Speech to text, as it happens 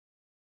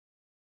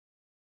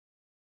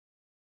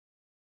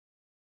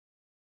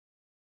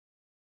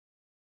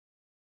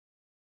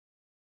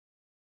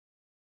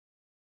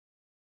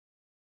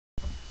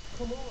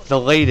The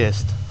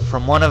latest,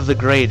 from one of the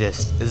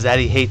greatest, is that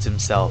he hates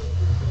himself.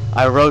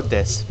 I wrote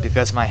this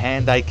because my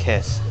hand I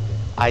kiss.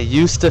 I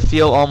used to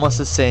feel almost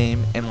the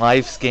same in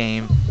life's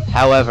game.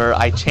 However,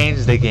 I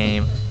changed the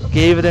game,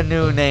 gave it a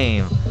new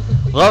name.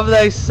 Love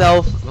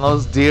thyself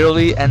most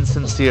dearly and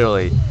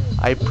sincerely.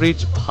 I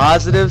preach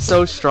positive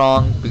so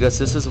strong because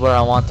this is where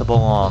I want to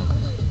belong.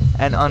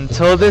 And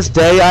until this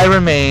day I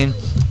remain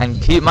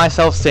and keep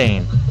myself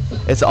sane.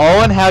 It's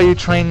all in how you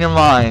train your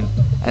mind,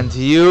 and to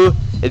you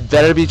it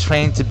better be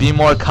trained to be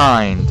more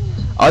kind.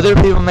 Other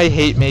people may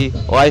hate me,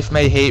 life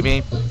may hate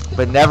me,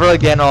 but never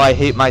again will I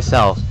hate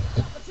myself.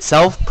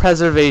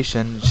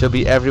 Self-preservation should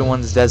be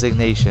everyone's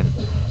designation.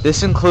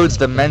 This includes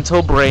the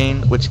mental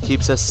brain which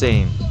keeps us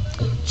sane.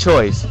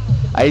 Choice.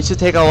 I used to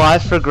take a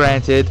lot for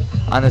granted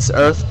on this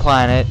earth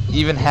planet,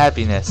 even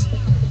happiness.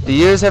 The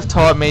years have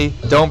taught me,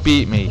 don't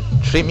beat me,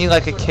 treat me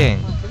like a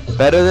king.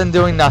 Better than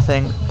doing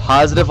nothing,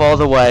 positive all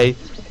the way,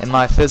 in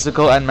my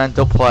physical and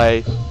mental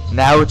play.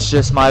 Now it's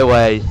just my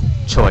way.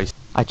 Choice.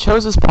 I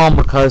chose this poem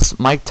because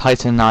Mike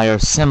Tyson and I are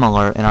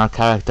similar in our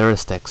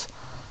characteristics.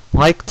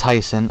 Like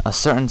Tyson, a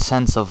certain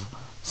sense of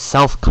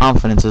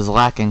self-confidence is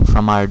lacking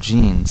from our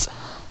genes.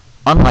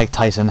 Unlike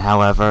Tyson,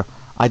 however,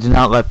 I do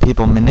not let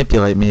people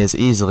manipulate me as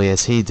easily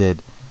as he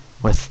did.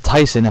 With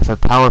Tyson, if a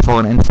powerful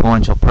and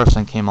influential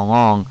person came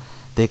along,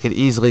 they could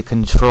easily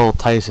control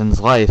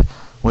Tyson's life,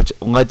 which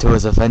led to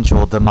his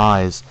eventual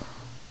demise.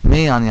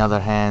 Me, on the other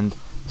hand,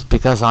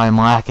 because I am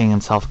lacking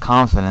in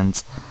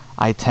self-confidence,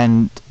 I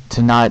tend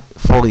to not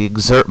fully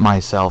exert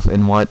myself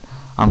in what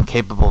I'm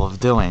capable of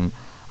doing.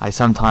 I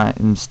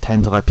sometimes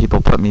tend to let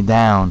people put me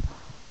down,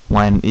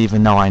 when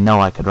even though I know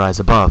I could rise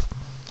above.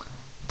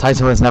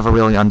 Tyson was never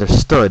really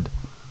understood.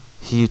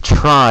 He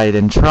tried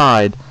and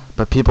tried,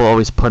 but people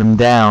always put him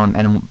down,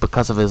 and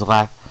because of his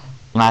lack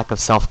of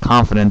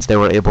self-confidence, they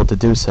were able to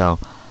do so.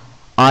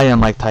 I,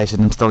 unlike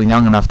Tyson, am still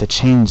young enough to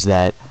change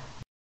that,